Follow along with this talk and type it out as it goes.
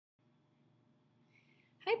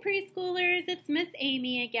Hi preschoolers, it's Miss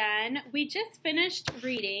Amy again. We just finished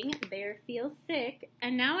reading Bear Feels Sick,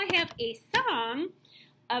 and now I have a song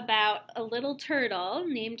about a little turtle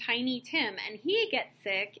named Tiny Tim, and he gets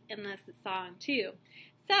sick in this song too.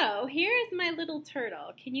 So here's my little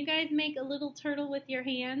turtle. Can you guys make a little turtle with your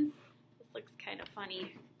hands? This looks kind of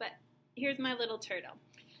funny, but here's my little turtle.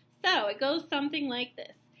 So it goes something like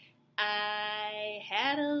this. I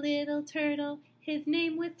had a little turtle, his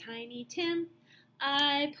name was Tiny Tim.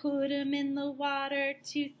 I put him in the water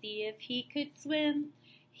to see if he could swim.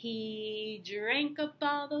 He drank up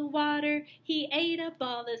all the water, he ate up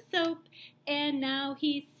all the soap, and now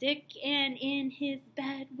he's sick and in his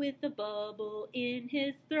bed with a bubble in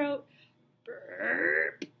his throat.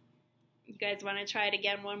 Burp. You guys want to try it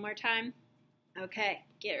again one more time? Okay,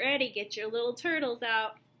 get ready, get your little turtles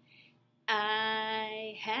out.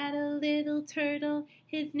 I had a little turtle,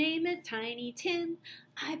 his name is Tiny Tim.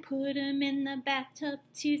 I put him in the bathtub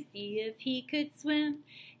to see if he could swim.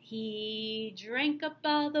 He drank up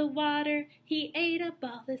all the water, he ate up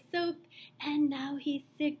all the soap, and now he's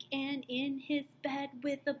sick and in his bed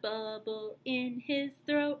with a bubble in his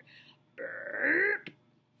throat. Burp.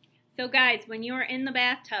 So guys, when you're in the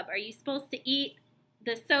bathtub, are you supposed to eat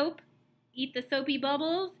the soap? Eat the soapy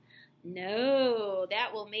bubbles? No,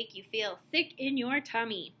 that will make you feel sick in your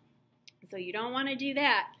tummy. So you don't want to do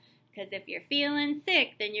that, because if you're feeling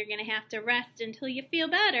sick, then you're going to have to rest until you feel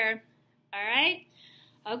better. All right?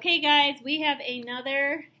 Okay, guys, we have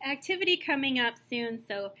another activity coming up soon,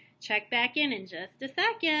 so check back in just a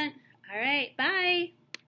second. All right, bye.